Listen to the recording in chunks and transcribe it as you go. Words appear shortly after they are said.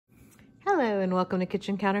Hello and welcome to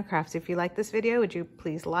Kitchen Counter Crafts. If you like this video, would you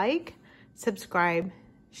please like, subscribe,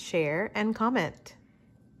 share, and comment.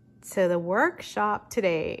 So the workshop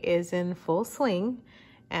today is in full swing,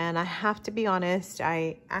 and I have to be honest,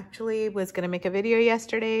 I actually was going to make a video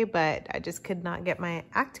yesterday, but I just could not get my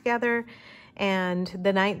act together. And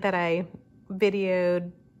the night that I videoed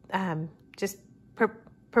just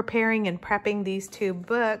preparing and prepping these two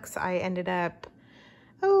books, I ended up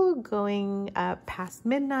going up past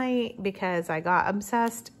midnight because I got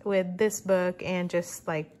obsessed with this book and just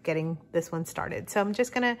like getting this one started. So I'm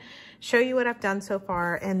just gonna show you what I've done so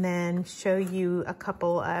far and then show you a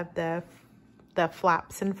couple of the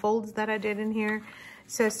flaps and folds that I did in here.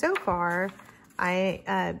 So far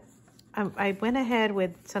I went ahead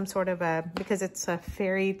with some sort of because it's a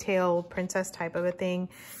fairy tale princess type of a thing.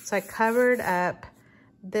 So I covered up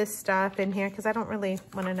this stuff in here because I don't really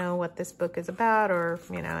want to know what this book is about or,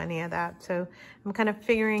 you know, any of that. So I'm kind of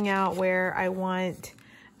figuring out where I want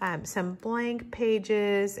some blank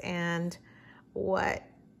pages and what,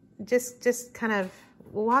 just kind of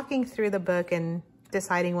walking through the book and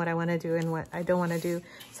deciding what I want to do and what I don't want to do.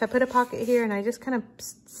 So I put a pocket here and I just kind of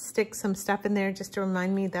stick some stuff in there just to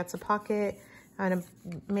remind me that's a pocket. I'm gonna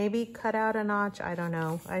maybe cut out a notch. I don't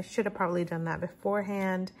know. I should have probably done that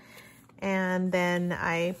beforehand. And then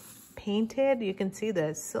I painted, you can see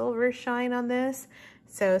the silver shine on this.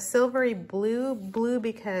 So silvery blue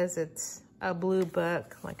because it's a blue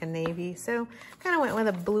book, like a navy. So kind of went with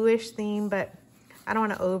a bluish theme, but I don't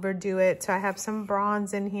want to overdo it. So I have some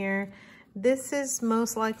bronze in here. This is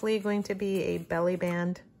most likely going to be a belly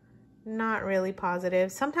band. Not really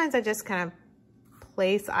positive. Sometimes I just kind of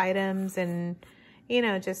place items and, you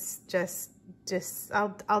know,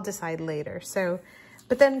 I'll decide later. So,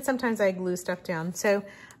 but then sometimes I glue stuff down. So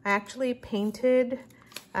I actually painted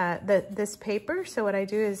this paper. So what I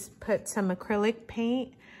do is put some acrylic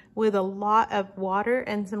paint with a lot of water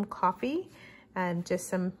and some coffee and just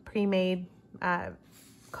some pre-made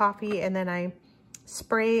coffee. And then I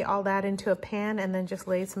spray all that into a pan and then just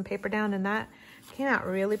lay some paper down, and that came out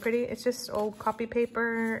really pretty. It's just old copy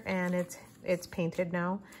paper and it's painted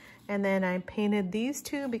now. And then I painted these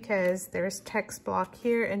two because there's text block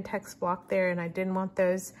here and text block there, and I didn't want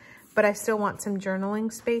those, but I still want some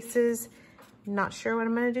journaling spaces. Not sure what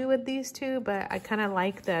I'm gonna do with these two, but I kind of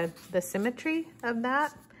like the symmetry of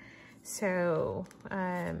that. So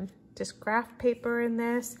just graph paper in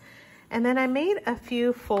this. And then I made a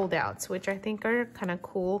few fold outs, which I think are kind of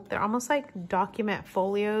cool. They're almost like document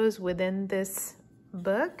folios within this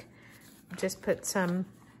book. Just put some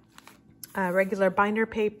regular binder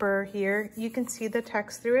paper here. You can see the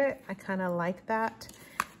text through it. I kind of like that.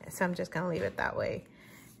 So I'm just gonna leave it that way.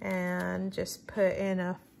 And just put in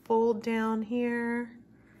a fold down here.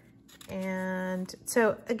 And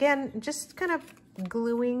so again, just kind of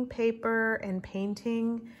gluing paper and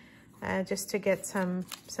painting just to get some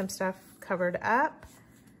stuff covered up,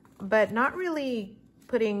 but not really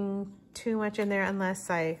putting too much in there unless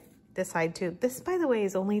I decide to. This, by the way,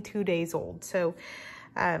 is only 2 days old. So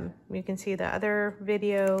you can see the other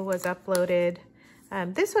video was uploaded.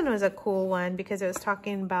 This one was a cool one because it was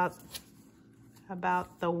talking about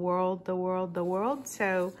the world.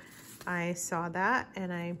 So I saw that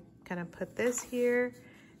and I kind of put this here,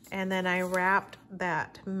 and then I wrapped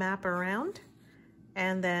that map around,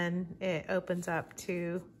 and then it opens up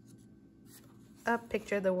to a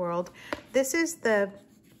picture of the world. This is the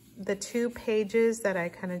 2 pages that I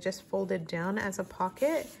kind of just folded down as a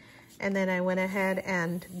pocket. And then I went ahead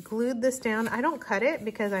and glued this down. I don't cut it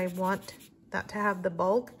because I want that to have the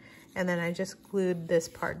bulk. And then I just glued this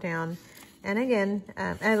part down. And again,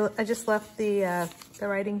 I just left the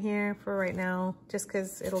writing here for right now, just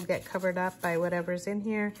because it'll get covered up by whatever's in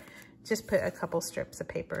here. Just put a couple strips of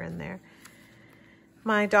paper in there.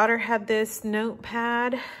 My daughter had this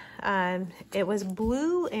notepad. It was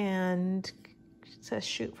blue and it says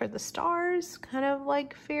shoot for the stars, kind of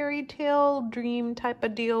like fairy tale dream type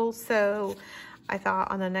of deal. So I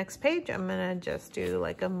thought on the next page, I'm gonna just do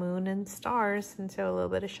like a moon and stars, and so a little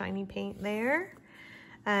bit of shiny paint there.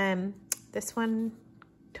 This one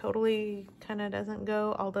totally kind of doesn't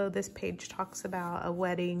go, although this page talks about a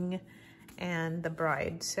wedding and the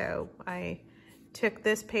bride. So I took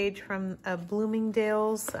this page from a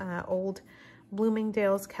Bloomingdale's, old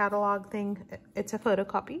Bloomingdale's catalog thing. It's a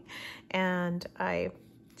photocopy, and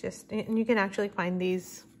and you can actually find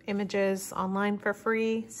these images online for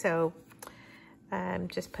free. So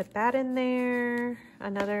just put that in there.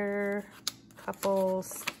 Another couple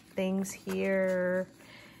things here.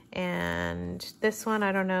 And this one,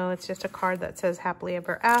 I don't know, it's just a card that says happily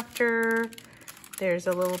ever after. There's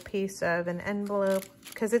a little piece of an envelope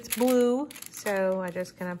because it's blue. So I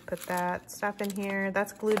just gonna put that stuff in here.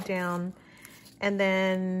 That's glued down. And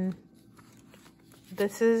then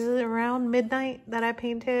this is around midnight that I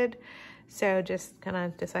painted. So just kind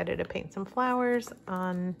of decided to paint some flowers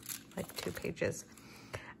on like 2 pages.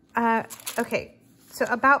 Okay, so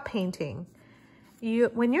about painting.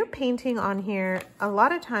 When you're painting on here, a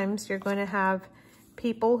lot of times you're going to have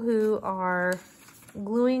people who are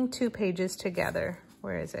gluing 2 pages together.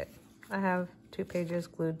 Where is it? I have 2 pages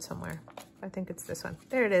glued somewhere. I think it's this one.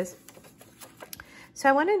 There it is. So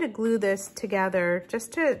I wanted to glue this together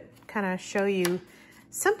just to kind of show you.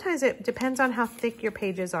 Sometimes it depends on how thick your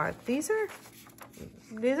pages are. These are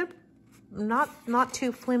not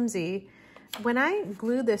too flimsy. When I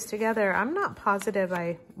glue this together, I'm not positive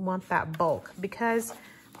I want that bulk because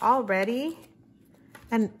already,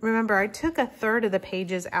 and remember I took 1/3 of the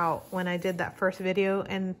pages out when I did that first video,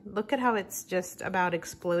 and look at how it's just about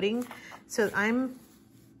exploding. So I'm,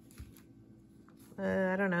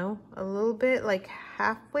 I don't know, a little bit like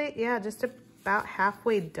halfway, yeah, just about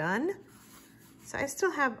halfway done. So I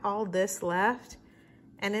still have all this left,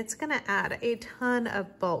 and it's gonna add a ton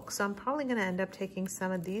of bulk. So I'm probably gonna end up taking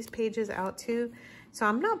some of these pages out too. So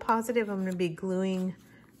I'm not positive I'm gonna be gluing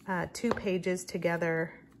 2 pages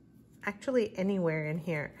together actually anywhere in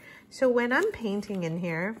here. So when I'm painting in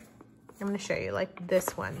here, I'm gonna show you like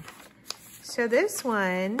this one. So this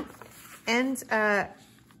one ends up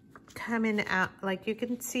coming out, like you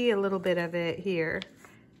can see a little bit of it here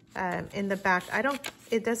in the back. I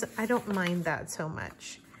don't mind that so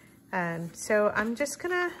much. So I'm just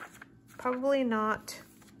gonna probably not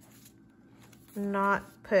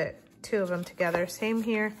put 2 of them together. Same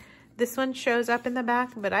here. This one shows up in the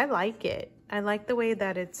back, but I like it. I like the way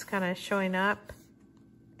that it's kind of showing up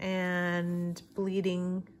and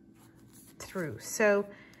bleeding through. So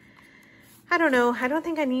I don't know. I don't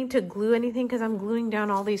think I need to glue anything because I'm gluing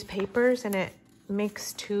down all these papers and it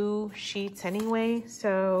makes 2 sheets anyway.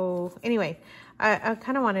 So anyway, I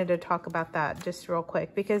kind of wanted to talk about that just real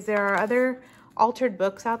quick because there are other altered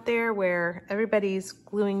books out there where everybody's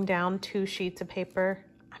gluing down 2 sheets of paper.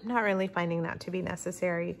 I'm not really finding that to be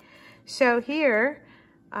necessary. So here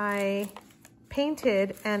I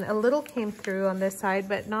painted and a little came through on this side,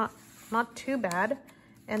 but not too bad.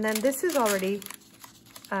 And then this is already,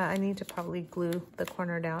 I need to probably glue the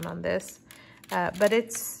corner down on this, but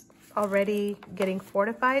it's already getting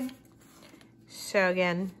fortified. So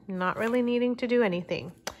again, not really needing to do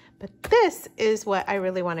anything, but this is what I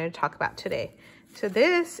really wanted to talk about today. So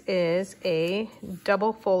this is a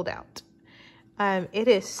double fold out. It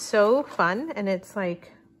is so fun, and it's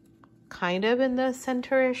like kind of in the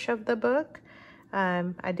center-ish of the book.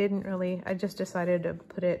 I just decided to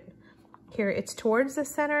put it here. It's towards the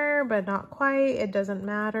center, but not quite. It doesn't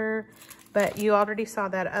matter. But you already saw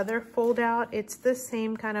that other fold out. It's the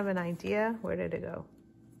same kind of an idea. Where did it go?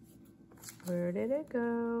 Where did it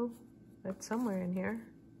go? It's somewhere in here.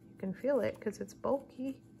 You can feel it because it's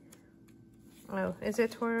bulky. Oh, is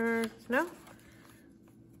it towards, no?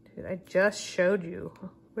 Dude, I just showed you.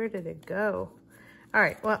 Where did it go? All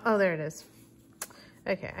right, well, oh, there it is.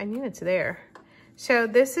 Okay, I knew it's there. So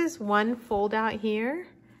this is one fold out here.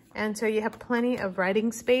 And so you have plenty of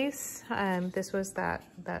writing space. This was that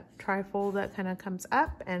trifold that kind of comes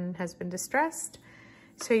up and has been distressed.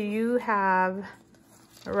 So you have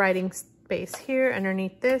writing space here.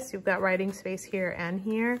 Underneath this, you've got writing space here and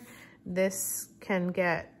here. This can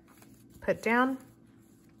get put down.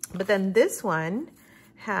 But then this one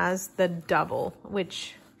has the double,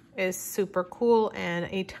 which is super cool, and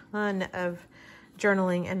a ton of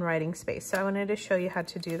journaling and writing space. So I wanted to show you how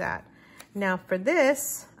to do that. Now for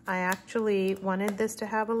this, I actually wanted this to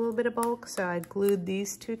have a little bit of bulk, so I glued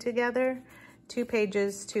these 2 together, 2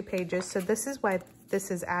 pages, 2 pages. So this is why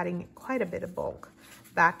this is adding quite a bit of bulk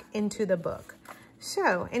back into the book.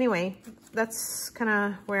 So anyway, that's kind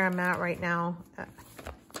of where I'm at right now.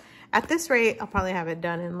 At this rate, I'll probably have it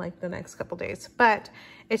done in like the next couple days, but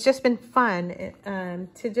it's just been fun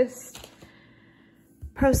to just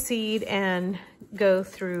proceed and go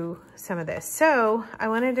through some of this. So I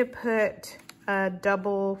wanted to put a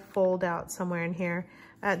double fold out somewhere in here.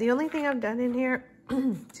 The only thing I've done in here,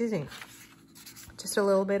 excuse me, just a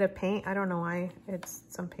little bit of paint. I don't know why. It's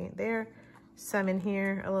some paint there, some in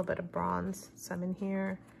here, a little bit of bronze, some in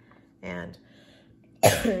here, and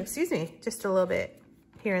excuse me, just a little bit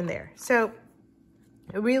here and there. So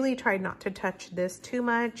I really tried not to touch this too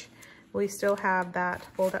much. We still have that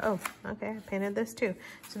fold. Oh, okay, I painted this too.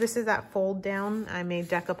 So this is that fold down. I may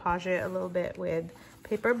decoupage it a little bit with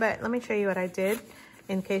paper, but let me show you what I did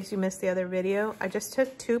in case you missed the other video. I just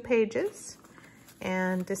took 2 pages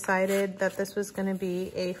and decided that this was going to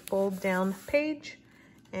be a fold down page.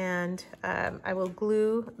 And I will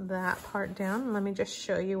glue that part down. Let me just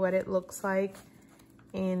show you what it looks like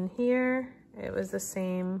in here. It was the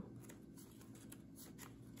same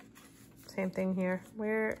thing here.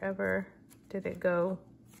 Wherever did it go?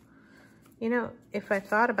 You know, if I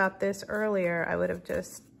thought about this earlier, I would have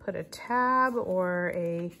just put a tab or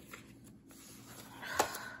a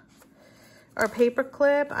paper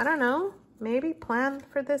clip. I don't know. Maybe plan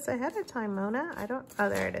for this ahead of time, Mona. Oh,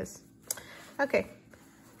 there it is. Okay.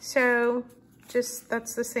 So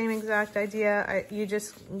that's the same exact idea. You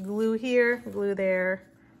just glue here, glue there,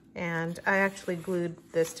 and I actually glued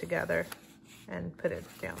this together and put it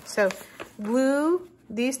down. So glue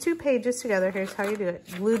these two pages together. Here's how you do it.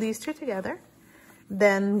 Glue these two together,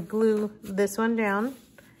 then glue this one down,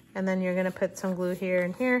 and then you're gonna put some glue here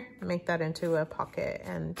and here, make that into a pocket.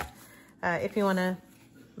 And if you wanna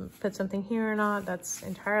put something here or not, that's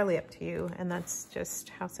entirely up to you. And that's just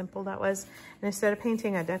how simple that was. And instead of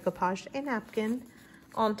painting, I decoupaged a napkin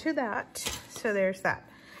onto that. So there's that.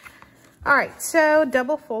 All right, so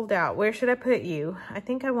double fold out. Where should I put you? I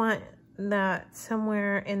think I want that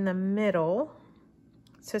somewhere in the middle.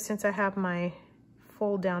 So since I have my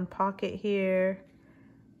fold down pocket here,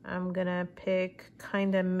 I'm gonna pick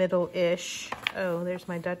kind of middle-ish. Oh, there's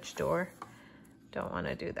my Dutch door. Don't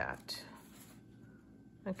wanna do that.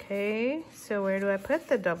 Okay, so where do I put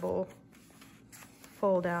the double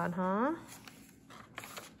fold out, huh?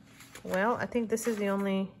 Well, I think this is the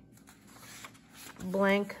only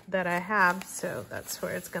blank that I have, so that's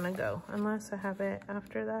where it's gonna go, unless I have it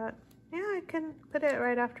after that. Yeah, I can put it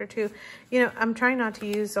right after too. You know, I'm trying not to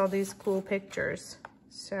use all these cool pictures.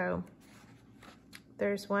 So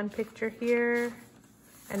there's one picture here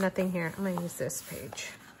and nothing here. I'm gonna use this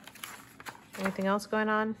page. Anything else going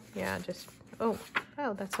on? Yeah, just, oh,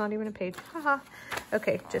 that's not even a page. Haha.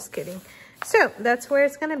 Okay, just kidding. So that's where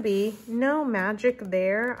it's gonna be. No magic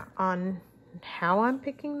there on how I'm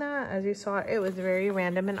picking that. As you saw, it was very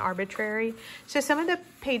random and arbitrary. So some of the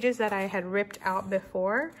pages that I had ripped out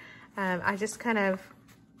before, I just kind of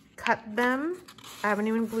cut them. I haven't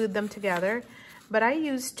even glued them together, but I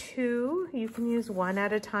use two. You can use one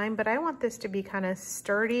at a time, but I want this to be kind of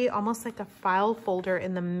sturdy, almost like a file folder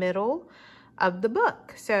in the middle of the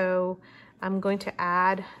book. So I'm going to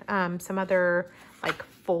add some other like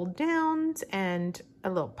fold downs and a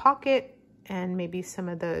little pocket and maybe some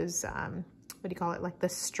of those, what do you call it? Like the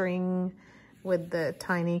string with the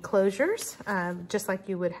tiny closures, just like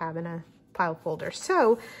you would have in a file folder.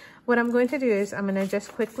 So what I'm going to do is I'm going to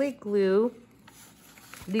just quickly glue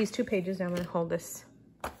these two pages. I'm going to hold this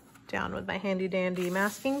down with my handy dandy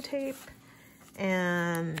masking tape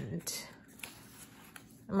and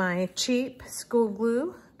my cheap school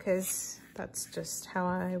glue, because that's just how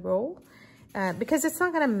I roll. Because it's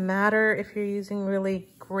not going to matter if you're using really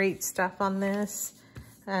great stuff on this,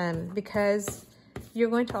 because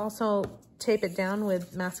you're going to also tape it down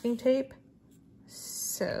with masking tape,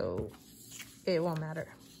 so it won't matter.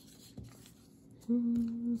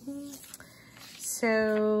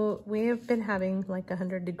 So we have been having like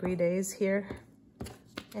 100-degree days here,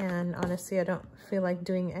 and honestly I don't feel like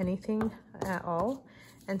doing anything at all,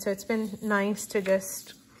 and so it's been nice to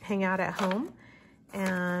just hang out at home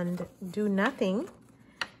and do nothing.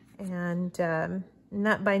 And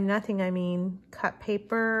not by nothing I mean cut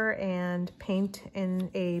paper and paint in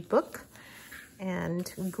a book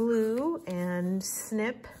and glue and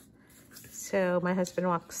snip. So my husband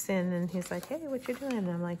walks in and he's like, hey, what you doing? And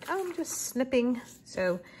I'm like, oh, I'm just snipping.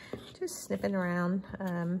 So just snipping around.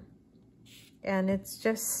 And it's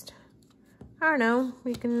just, I don't know,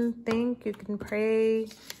 you can think, you can pray,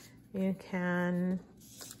 you can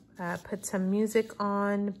put some music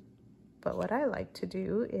on. But what I like to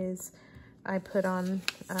do is I put on,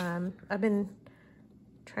 I've been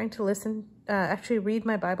trying to listen, actually read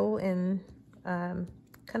my Bible in kind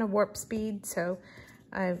of warp speed. So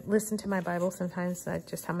I listen to my Bible sometimes. I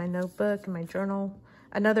just have my notebook and my journal,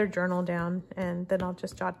 another journal down, and then I'll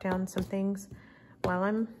just jot down some things while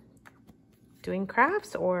I'm doing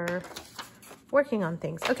crafts or working on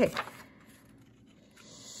things. Okay,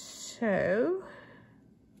 so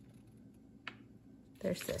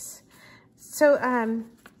there's this. So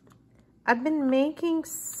I've been making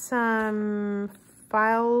some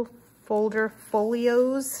file folder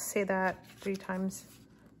folios. Say that 3 times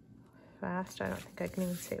fast. I don't think I can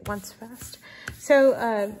even say it once fast.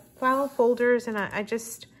 So file folders, and I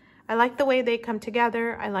like the way they come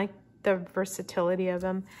together. I like the versatility of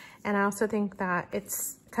them, and I also think that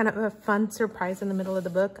it's kind of a fun surprise in the middle of the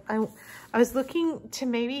book. I was looking to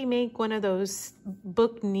maybe make one of those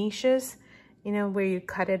book niches you know, where you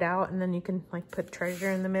cut it out and then you can like put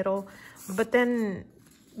treasure in the middle. But then,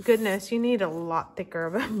 goodness, you need a lot thicker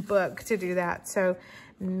of a book to do that. So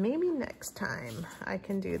maybe next time I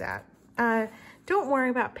can do that. Don't worry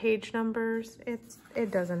about page numbers.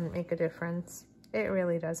 It doesn't make a difference. It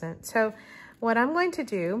really doesn't. So what I'm going to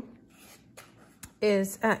do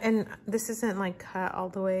is, and this isn't like cut all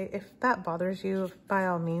the way. If that bothers you, by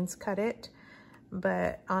all means cut it.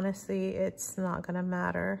 But honestly, it's not gonna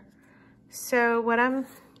matter. So what I'm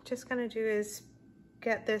just gonna do is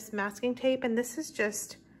get this masking tape, and this is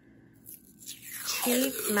just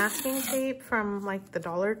cheap masking tape from like the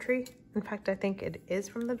Dollar Tree. In fact, I think it is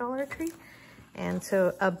from the Dollar Tree. And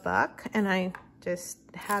so $1, and I just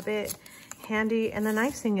have it handy. And the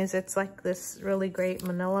nice thing is it's like this really great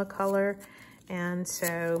manila color. And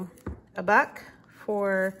so $1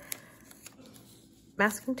 for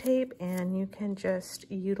masking tape, and you can just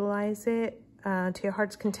utilize it to your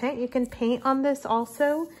heart's content. You can paint on this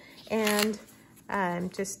also, and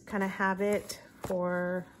just kind of have it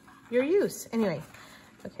for your use. Anyway,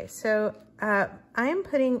 okay, so I am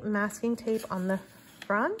putting masking tape on the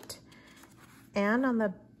front and on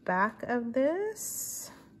the back of this.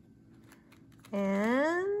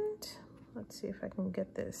 And let's see if I can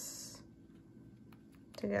get this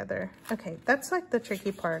together. Okay, that's like the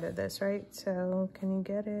tricky part of this, right? So can you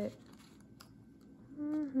get it?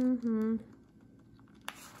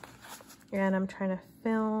 And I'm trying to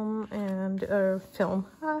film and, you can tell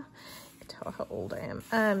how old I am.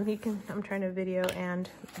 I'm trying to video and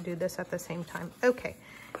do this at the same time. Okay,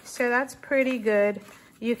 so that's pretty good.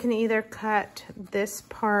 You can either cut this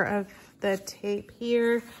part of the tape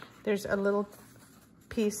here. There's a little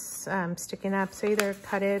piece sticking up, so either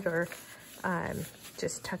cut it or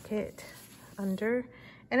just tuck it under.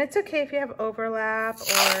 And it's okay if you have overlap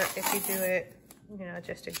or if you do it, you know,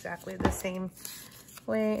 just exactly the same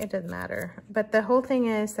way. It doesn't matter. But the whole thing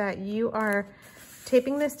is that you are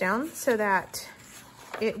taping this down so that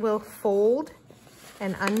it will fold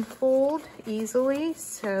and unfold easily,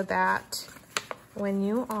 so that when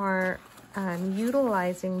you are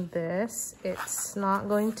utilizing this, it's not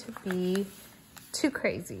going to be too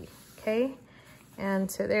crazy, okay? And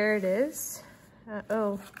so there it is.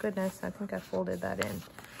 Oh goodness, I think I folded that in.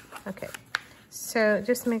 Okay, so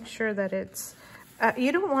just make sure that it's,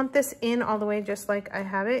 you don't want this in all the way just like I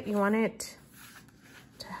have it. You want it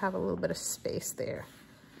to have a little bit of space there.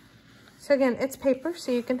 So again, it's paper,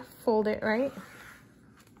 so you can fold it, right?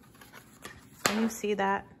 And you see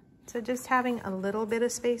that? So just having a little bit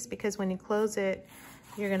of space, because when you close it,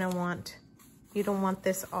 you're gonna want, you don't want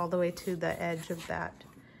this all the way to the edge of that.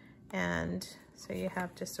 And so you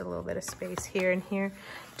have just a little bit of space here and here.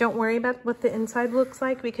 Don't worry about what the inside looks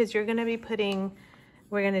like, because you're gonna be putting,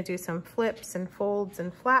 we're gonna do some flips and folds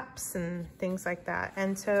and flaps and things like that.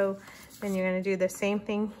 And so then you're gonna do the same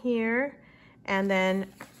thing here, and then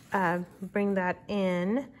bring that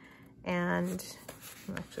in, and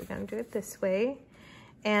I'm actually gonna do it this way.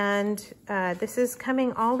 And this is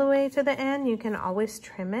coming all the way to the end. You can always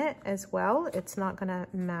trim it as well. It's not gonna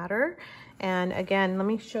matter. And again, let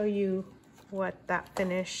me show you what that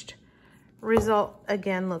finished result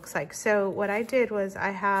again looks like. So what I did was I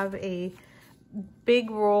have a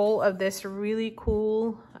big roll of this really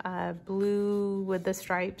cool blue with the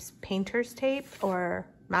stripes painter's tape or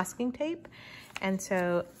masking tape. And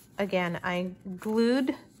so again, I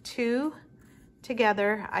glued 2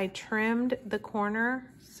 together. I trimmed the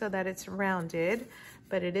corner so that it's rounded,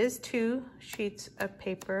 but it is 2 sheets of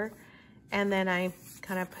paper. And then I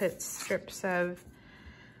kind of put strips of,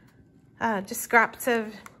 just scraps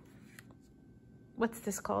of, what's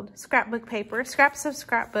this called? Scrapbook paper, scraps of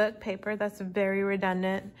scrapbook paper. That's very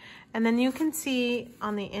redundant. And then you can see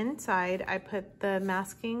on the inside, I put the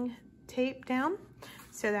masking tape down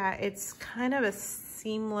so that it's kind of a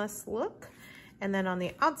seamless look. And then on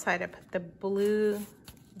the outside, I put the blue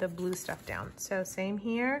stuff down. So same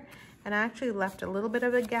here. And I actually left a little bit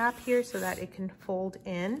of a gap here so that it can fold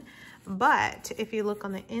in. But if you look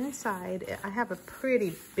on the inside, I have a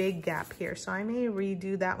pretty big gap here. So I may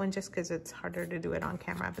redo that one just because it's harder to do it on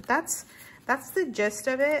camera. But that's the gist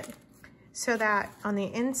of it. So that on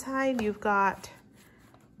the inside, you've got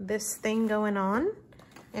this thing going on.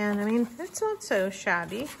 And I mean, it's not so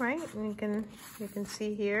shabby, right? And you can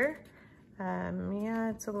see here. Yeah,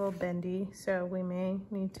 it's a little bendy, so we may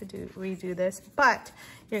need to redo this, but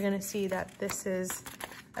you're gonna see that this is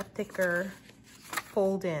a thicker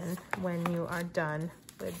fold in when you are done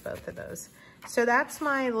with both of those. So that's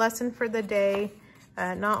my lesson for the day.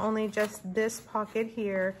 Not only just this pocket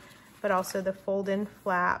here, but also the fold in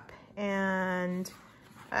flap. And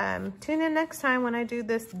tune in next time when I do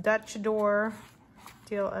this Dutch door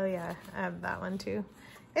steel. Oh yeah, I have that one too.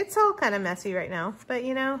 It's all kind of messy right now, but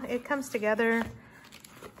you know, it comes together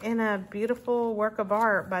in a beautiful work of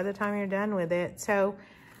art by the time you're done with it. So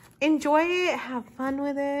enjoy it, have fun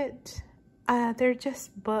with it. They're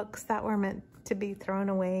just books that were meant to be thrown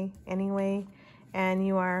away anyway, and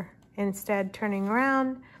you are instead turning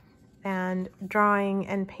around and drawing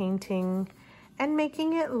and painting and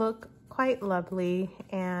making it look quite lovely.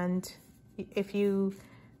 And if you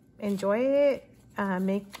enjoy it,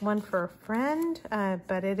 make one for a friend,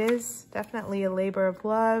 but it is definitely a labor of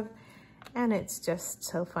love, and it's just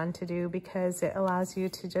so fun to do because it allows you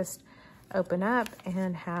to just open up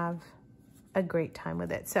and have a great time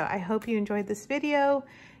with it. So I hope you enjoyed this video,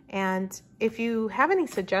 and if you have any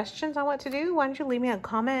suggestions on what to do, why don't you leave me a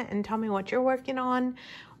comment and tell me what you're working on,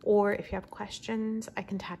 or if you have questions, I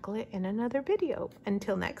can tackle it in another video.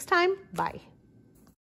 Until next time, bye.